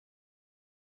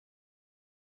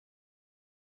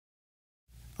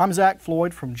I'm Zack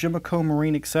Floyd from Gemeco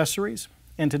Marine Accessories,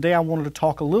 and today I wanted to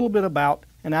talk a little bit about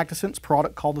an Actisense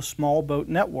product called the Small Boat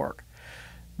Network.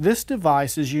 This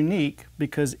device is unique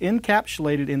because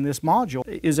encapsulated in this module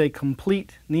is a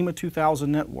complete NMEA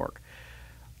 2000 network.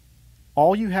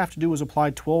 All you have to do is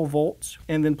apply 12 volts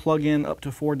and then plug in up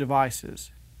to 4 devices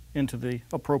into the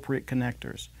appropriate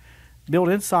connectors. Built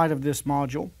inside of this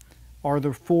module are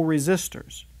the full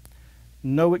resistors.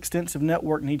 No extensive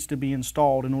network needs to be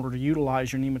installed in order to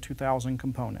utilize your NMEA 2000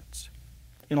 components.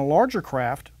 In a larger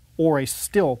craft, or a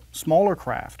still smaller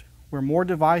craft, where more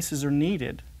devices are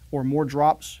needed or more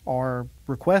drops are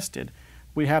requested,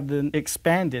 we have the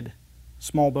expanded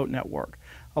small boat network,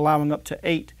 allowing up to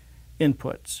 8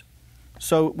 inputs.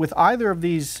 So with either of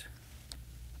these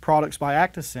products by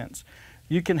Actisense,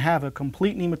 you can have a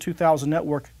complete NMEA 2000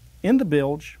 network in the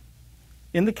bilge,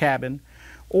 in the cabin,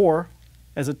 or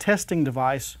as a testing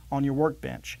device on your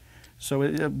workbench. So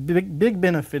a big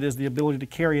benefit is the ability to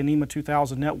carry a NMEA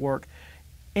 2000 network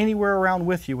anywhere around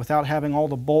with you without having all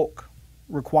the bulk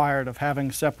required of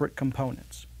having separate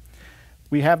components.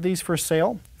 We have these for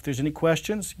sale. If there's any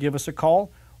questions, give us a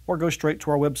call or go straight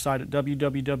to our website at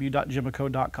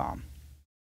www.gemeco.com.